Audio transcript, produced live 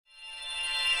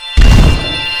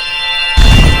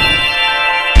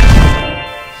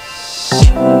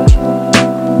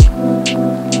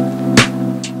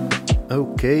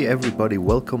Okay everybody,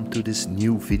 welcome to this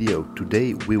new video.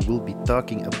 Today we will be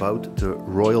talking about the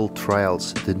Royal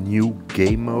Trials, the new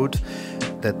game mode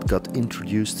that got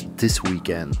introduced this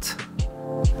weekend.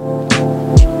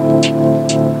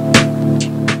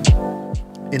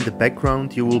 In the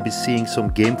background you will be seeing some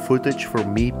game footage for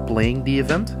me playing the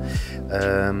event.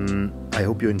 I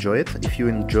hope you enjoy it. If you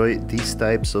enjoy these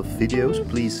types of videos,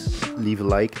 please leave a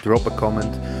like, drop a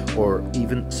comment or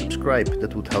even subscribe.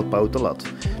 That would help out a lot.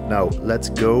 Now let's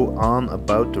go on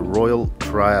about the Royal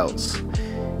Trials.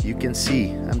 You can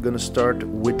see I'm gonna start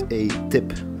with a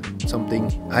tip, something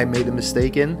I made a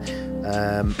mistake in.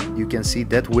 You can see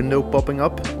that window popping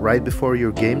up right before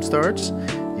your game starts.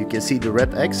 You can see the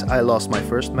red X. I lost my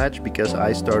first match because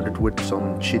I started with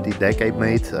some shitty deck I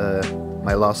made,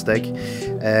 my last deck,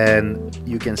 and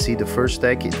you can see the first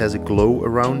deck, it has a glow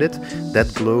around it.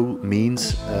 That glow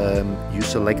means you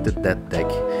selected that deck.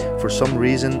 For some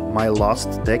reason my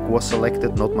last deck was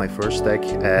selected, not my first deck,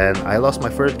 and I lost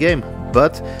my first game,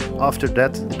 but after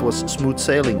that it was smooth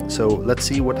sailing. So let's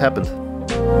see what happened.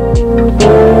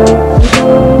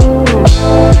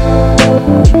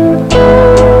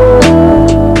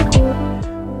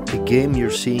 The game you're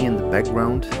seeing in the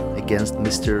background against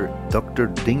Mr. Dr.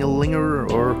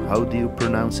 Dingelinger, or how do you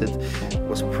pronounce it,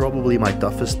 was probably my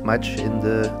toughest match in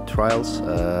the trials.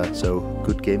 So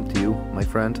good game to you, my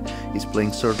friend. He's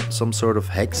playing some sort of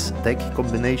hex deck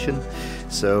combination.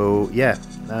 So yeah,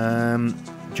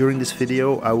 during this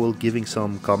video I will giving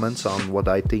some comments on what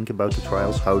I think about the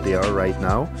trials, how they are right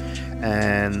now,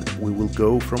 and we will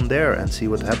go from there and see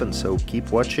what happens. So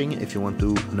keep watching if you want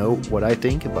to know what I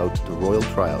think about the Royal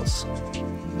Trials.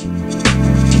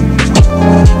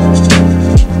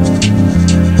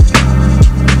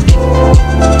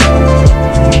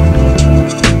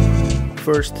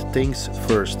 First things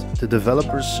first, the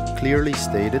developers clearly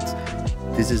stated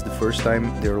this is the first time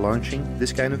they're launching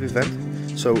this kind of event,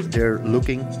 so they're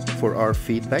looking for our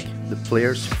feedback, the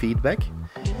players' feedback,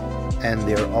 and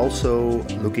they're also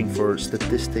looking for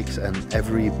statistics and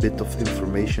every bit of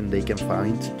information they can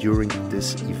find during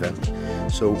this event.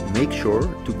 So make sure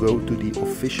to go to the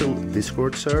official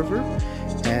Discord server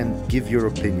and give your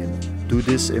opinion. Do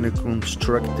this in a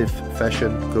constructive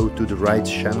fashion. Go to the right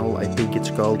channel, I think it's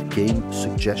called Game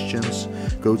Suggestions.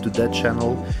 Go to that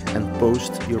channel and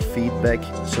post your feedback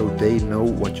so they know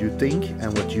what you think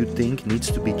and what you think needs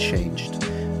to be changed.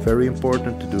 Very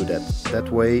important to do that. That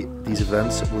way these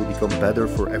events will become better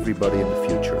for everybody in the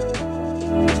future.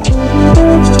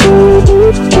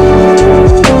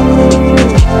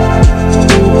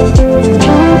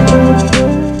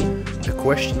 A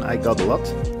question I got a lot: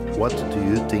 what do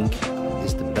you think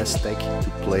is the best deck to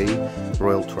play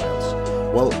Royal Trials?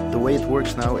 Well, the way it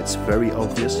works now, it's very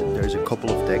obvious. There's a couple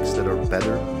of decks that are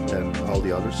better than all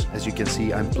the others. As you can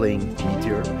see, I'm playing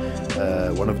Meteor,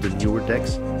 one of the newer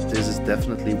decks. This is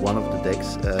definitely one of the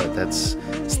decks that's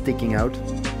sticking out.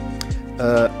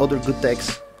 Other good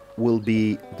decks will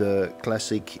be the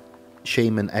classic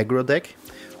Shaman aggro deck,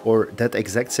 or that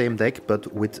exact same deck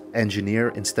but with Engineer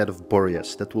instead of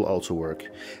Boreas. That will also work.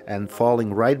 And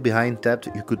falling right behind that,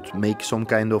 you could make some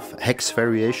kind of hex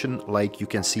variation like you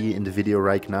can see in the video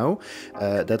right now.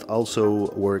 That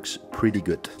also works pretty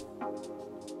good.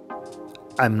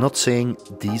 I'm not saying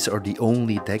these are the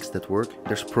only decks that work.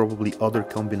 There's probably other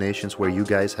combinations where you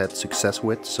guys had success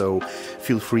with, so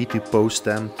feel free to post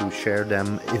them, to share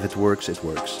them. If it works, it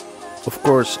works. Of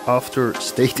course, after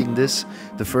stating this,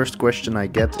 the first question I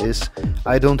get is,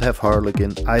 I don't have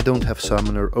Harlequin, I don't have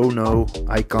Summoner, oh no,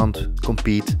 I can't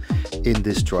compete in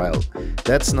this trial.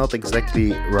 That's not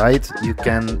exactly right. You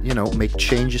can, make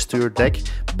changes to your deck,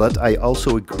 but I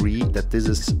also agree that this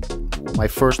is my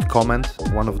first comment,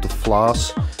 one of the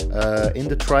flaws in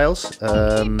the trials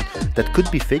that could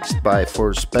be fixed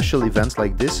for special events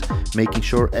like this, making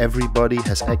sure everybody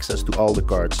has access to all the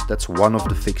cards. That's one of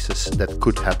the fixes that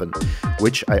could happen,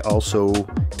 which I also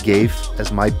gave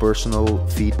as my personal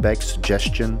feedback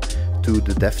suggestion to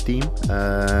the dev team,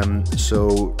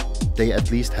 so they at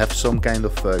least have some kind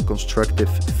of constructive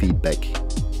feedback.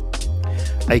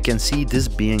 I can see this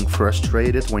being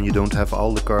frustrated when you don't have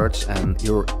all the cards and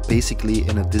you're basically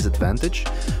in a disadvantage,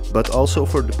 but also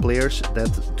for the players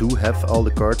that do have all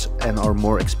the cards and are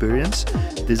more experienced,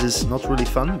 this is not really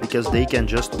fun because they can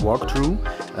just walk through.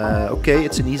 Okay,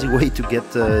 it's an easy way to get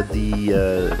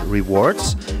the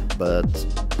rewards, but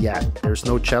yeah, there's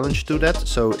no challenge to that,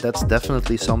 so that's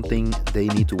definitely something they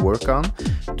need to work on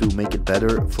to make it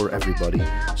better for everybody.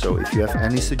 So if you have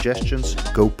any suggestions,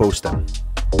 go post them.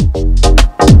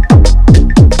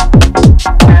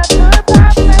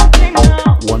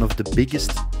 One of the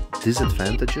biggest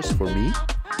disadvantages for me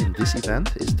in this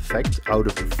event is the fact out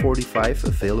of the 45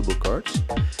 available cards,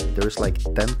 there's like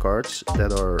 10 cards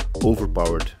that are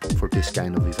overpowered for this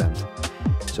kind of event.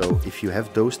 So if you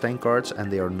have those 10 cards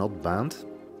and they are not banned,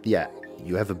 yeah,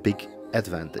 you have a big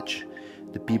advantage.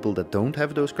 The people that don't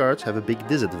have those cards have a big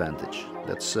disadvantage.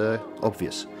 That's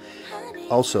obvious.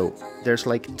 Also, there's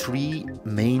like 3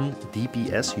 main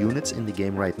DPS units in the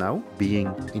game right now, being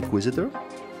Inquisitor,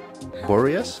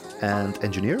 Boreas and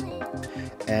Engineer,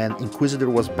 and Inquisitor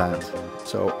was banned.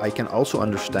 So I can also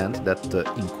understand that the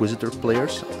Inquisitor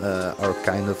players are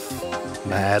kind of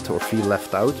mad or feel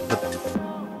left out,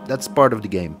 but that's part of the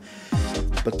game.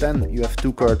 But then you have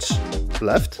 2 cards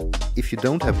left. If you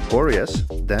don't have Boreas,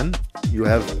 then you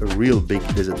have a real big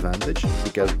disadvantage,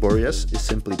 because Boreas is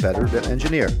simply better than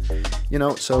Engineer. You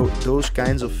know, so those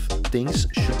kinds of things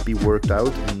should be worked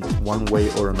out in one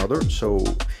way or another, so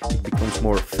it becomes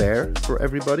more fair for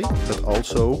everybody, but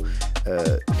also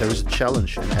there is a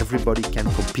challenge and everybody can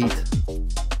compete.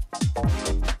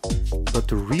 But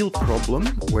the real problem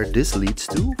where this leads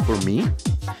to, for me,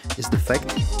 is the fact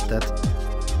that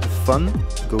the fun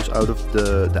goes out of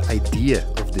the idea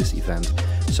of this event.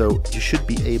 So you should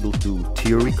be able to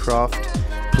theory craft,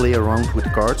 play around with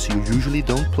cards you usually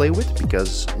don't play with,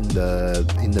 because in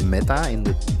the meta, in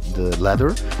the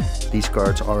ladder, these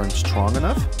cards aren't strong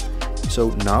enough.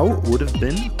 So now would have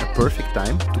been a perfect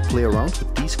time to play around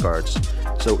with these cards.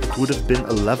 So it would have been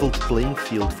a leveled playing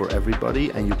field for everybody,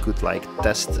 and you could like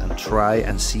test and try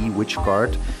and see which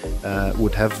card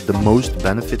would have the most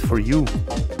benefit for you.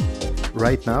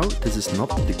 Right now this is not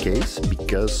the case,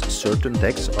 because certain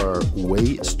decks are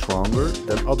way stronger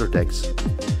than other decks.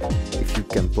 If you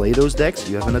can play those decks,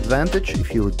 you have an advantage.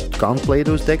 If you can't play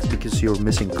those decks because you're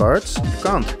missing cards, you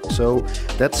can't. So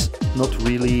that's not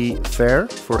really fair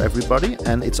for everybody,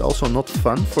 and it's also not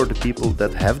fun for the people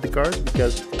that have the cards,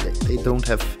 because they don't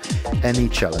have any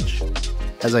challenge,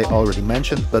 as I already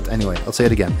mentioned. But anyway, I'll say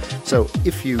it again. So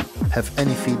if you have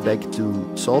any feedback to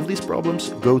solve these problems,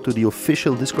 go to the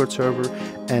official Discord server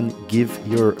and give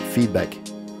your feedback.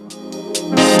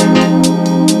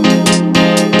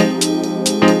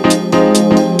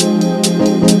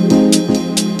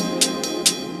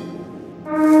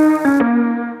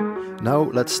 Now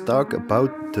let's talk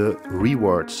about the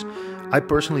rewards. I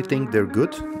personally think they're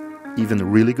good,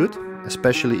 even really good,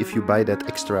 especially if you buy that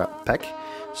extra pack.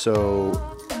 So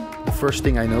the first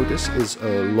thing I notice is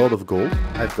a lot of gold.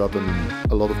 I've gotten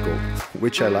a lot of gold,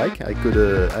 which I like.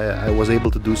 I was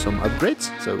able to do some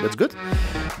upgrades, so that's good.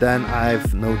 Then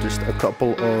I've noticed a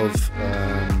couple of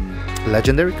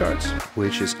legendary cards,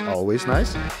 which is always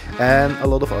nice, and a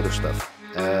lot of other stuff.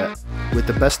 With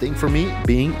the best thing for me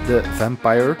being the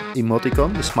vampire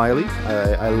emoticon, the smiley.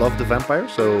 I love the vampire,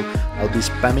 so I'll be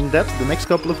spamming that the next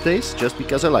couple of days just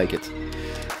because I like it.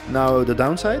 Now the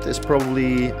downside is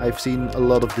probably, I've seen a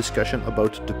lot of discussion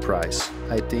about the price.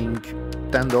 I think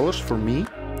 $10 for me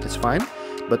is fine,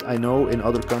 but I know in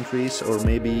other countries or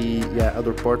maybe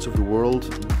other parts of the world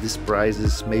this price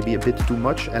is maybe a bit too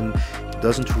much and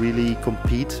doesn't really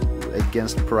compete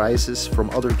against prices from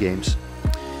other games.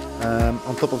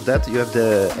 On top of that, you have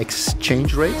the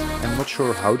exchange rate. I'm not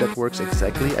sure how that works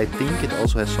exactly. I think it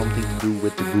also has something to do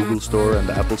with the Google Store and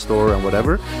the Apple Store and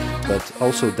whatever, but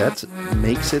also that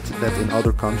makes it that in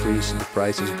other countries the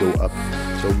prices go up.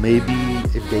 So maybe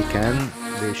if they can,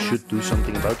 they should do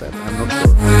something about that. I'm not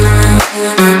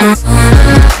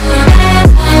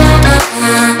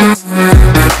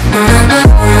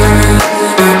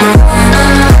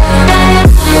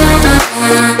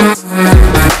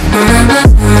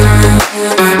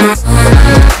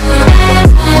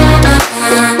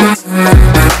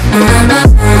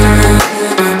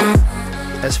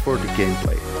As for the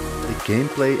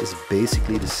gameplay is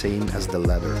basically the same as the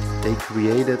ladder. They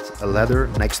created a ladder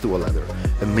next to a ladder,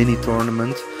 a mini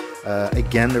tournament.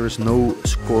 Again, there is no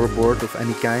scoreboard of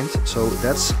any kind, so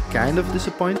that's kind of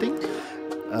disappointing.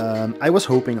 I was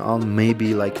hoping on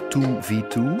maybe like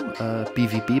 2v2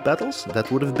 PvP battles.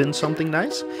 That would have been something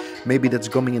nice. Maybe that's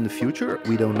coming in the future,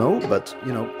 we don't know, but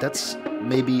you know, that's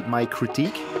maybe my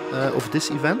critique of this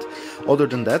event. Other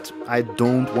than that, I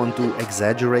don't want to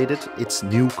exaggerate it. It's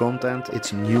new content,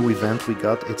 it's a new event we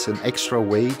got, it's an extra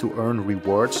way to earn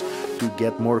rewards, to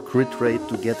get more crit rate,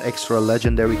 to get extra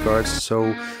legendary cards,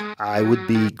 so I would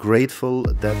be grateful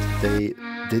that they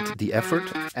did the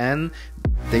effort and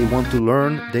they want to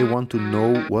learn, they want to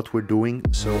know what we're doing,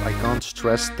 so I can't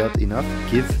stress that enough.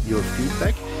 Give your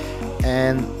feedback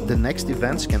and the next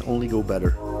events can only go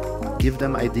better. Give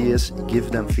them ideas, give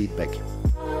them feedback.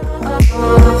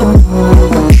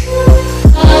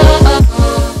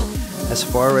 As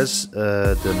far as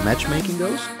the matchmaking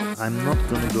goes, I'm not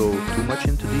gonna go too much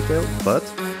into detail, but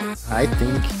I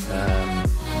think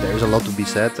there's a lot to be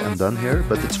said and done here,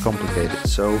 but it's complicated.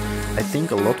 So I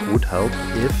think a lot would help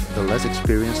if the less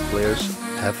experienced players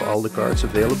have all the cards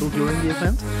available during the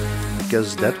event,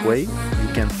 because that way you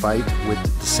can fight with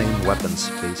the same weapons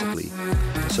basically.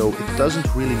 So it doesn't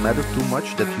really matter too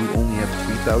much that you only have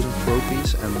 3,000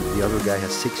 trophies and the other guy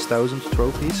has 6,000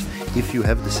 trophies if you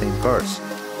have the same cards,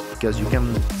 because you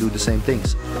can do the same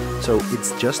things. So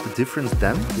it's just the difference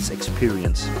then is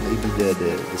experience. Maybe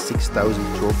the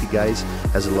 6,000 trophy guys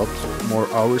has a lot more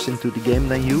hours into the game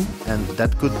than you, and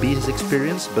that could be his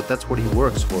experience, but that's what he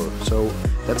works for. So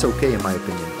that's okay in my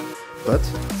opinion. But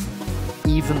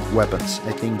even weapons,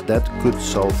 I think that could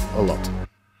solve a lot.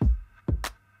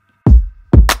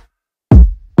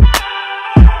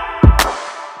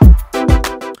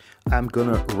 I'm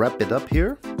gonna wrap it up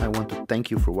here. I want to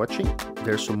thank you for watching.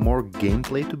 There's some more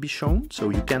gameplay to be shown, so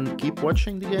you can keep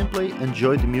watching the gameplay,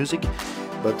 enjoy the music,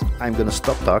 but I'm gonna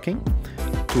stop talking.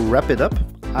 To wrap it up,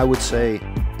 I would say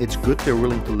it's good they're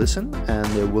willing to listen and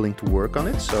they're willing to work on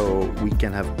it, so we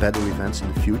can have better events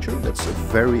in the future. That's a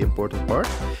very important part.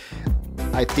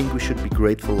 I think we should be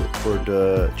grateful for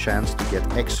the chance to get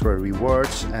extra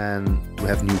rewards and to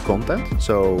have new content.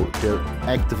 So they're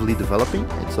actively developing.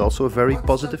 It's also a very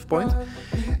positive point.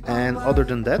 And other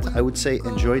than that, I would say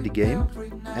enjoy the game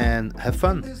and have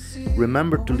fun.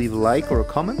 Remember to leave a like or a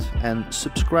comment and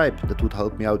subscribe. That would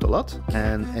help me out a lot.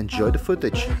 And enjoy the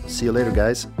footage. See you later,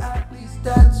 guys.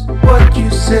 That's what you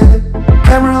said.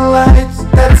 Camera lights,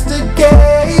 that's the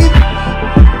game.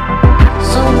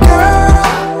 So girl,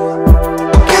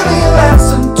 give me a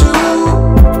lesson too.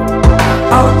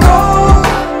 I'll go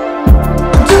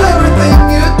do everything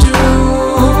you do.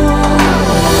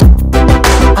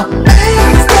 A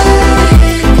mistake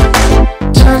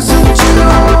turns into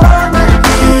armor,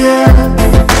 yeah,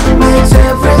 makes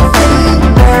everything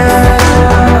better.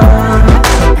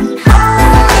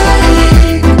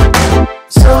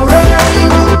 So rare you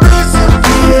will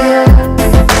disappear,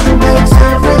 makes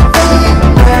everything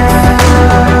better.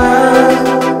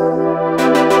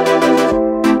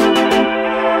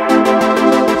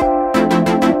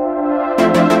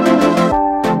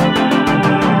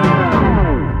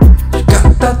 You got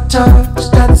that touch,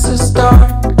 that's the start.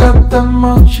 Got the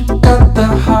motion, got the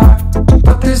heart,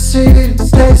 but this city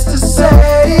stays the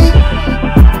same.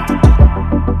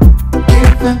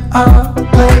 Giving up,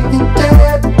 playing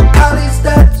dead, at least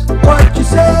that's what you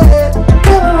said.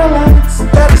 Camera lights,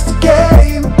 that's the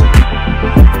game.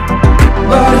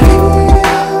 But here,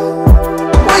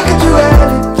 we can do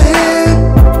anything.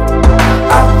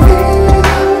 I feel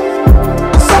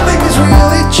something is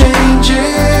really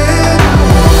changing.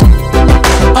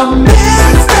 A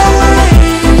mistake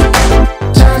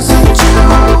turns into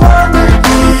armor,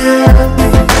 yeah,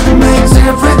 makes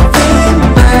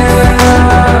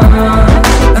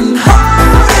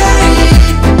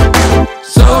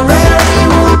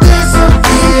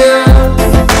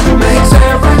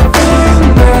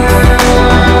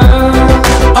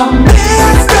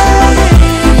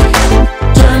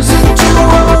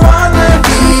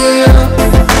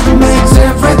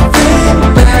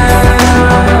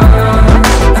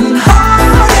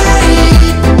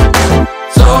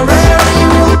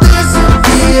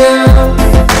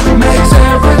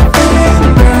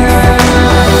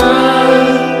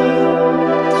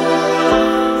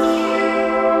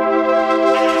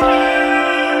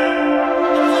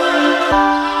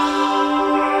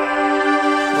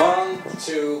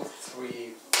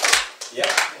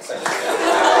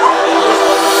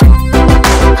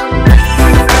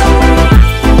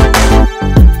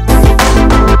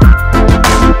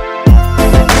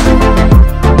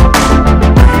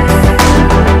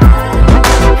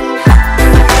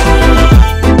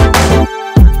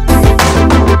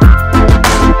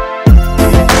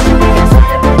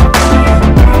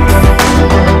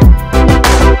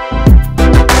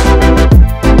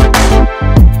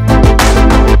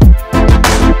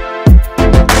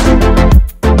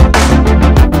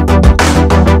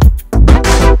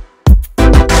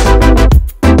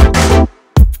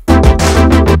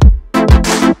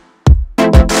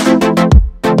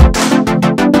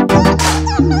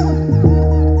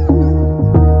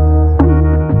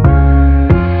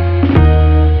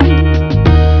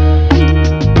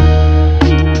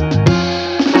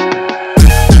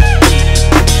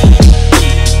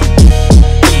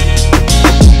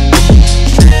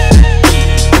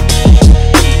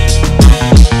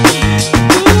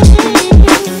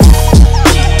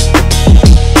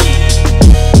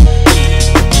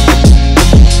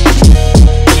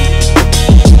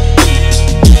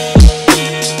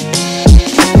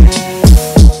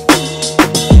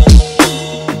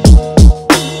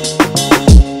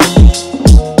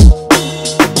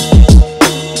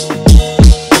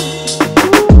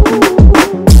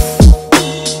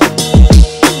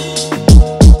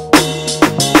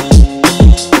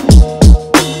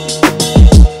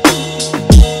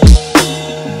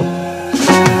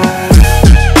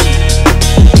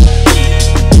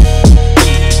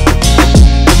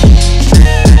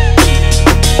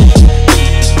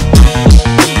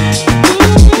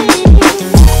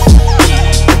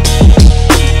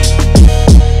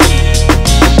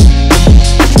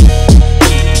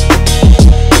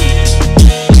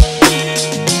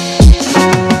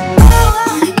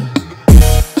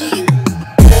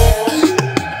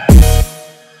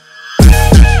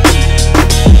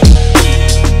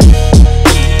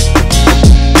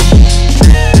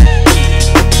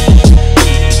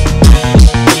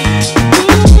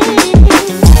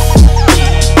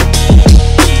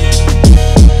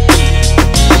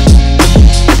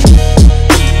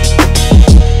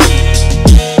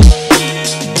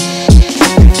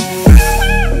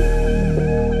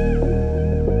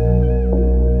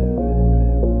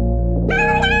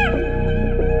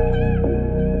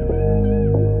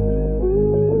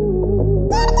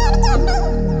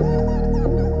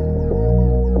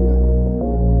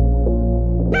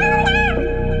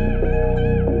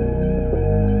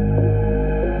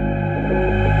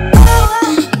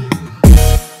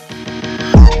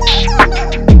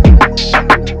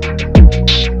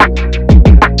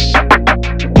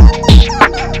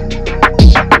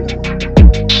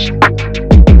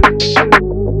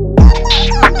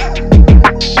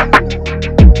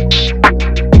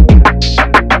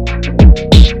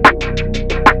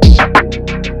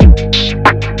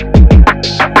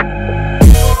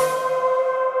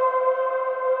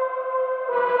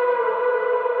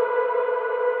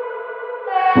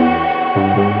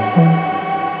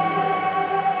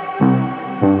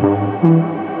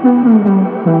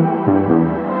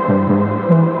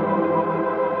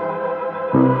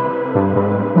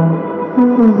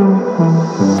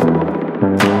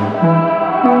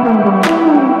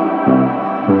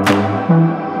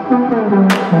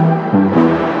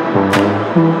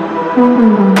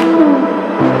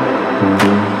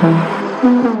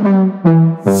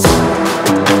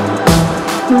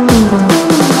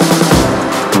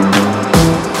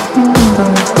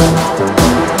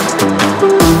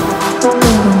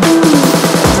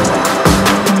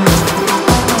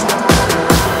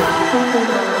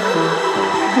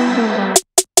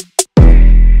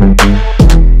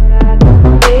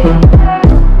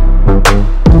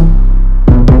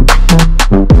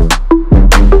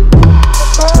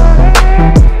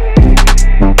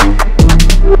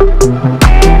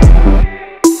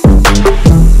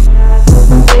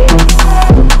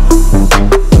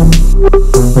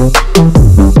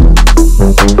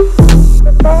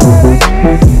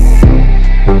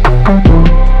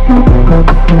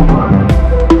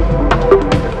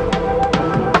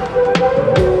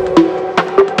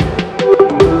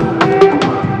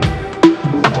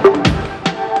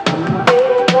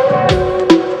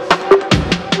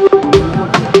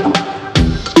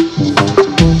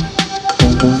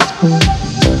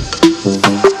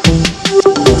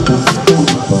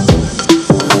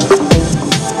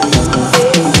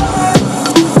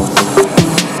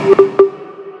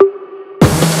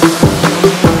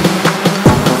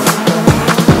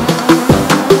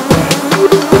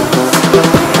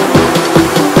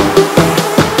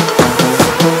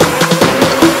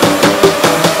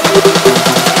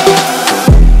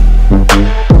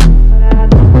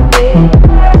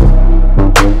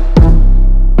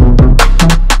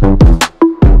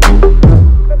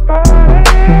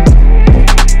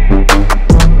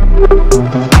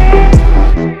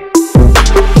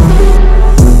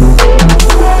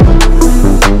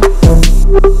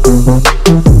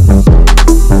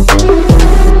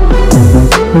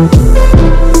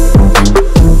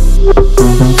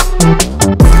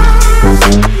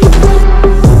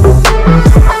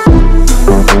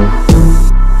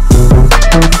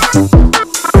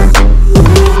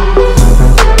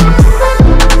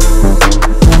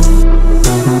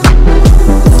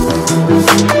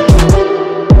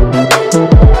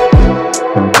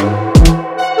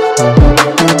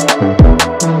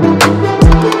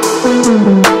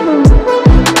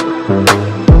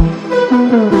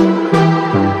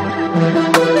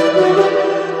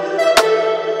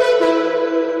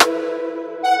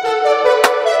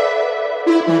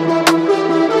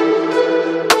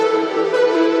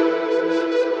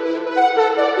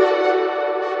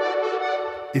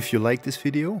If you like this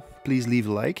video, please leave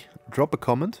a like, drop a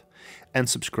comment and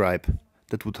subscribe.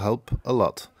 That would help a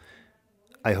lot.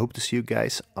 I hope to see you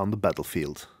guys on the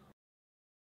battlefield.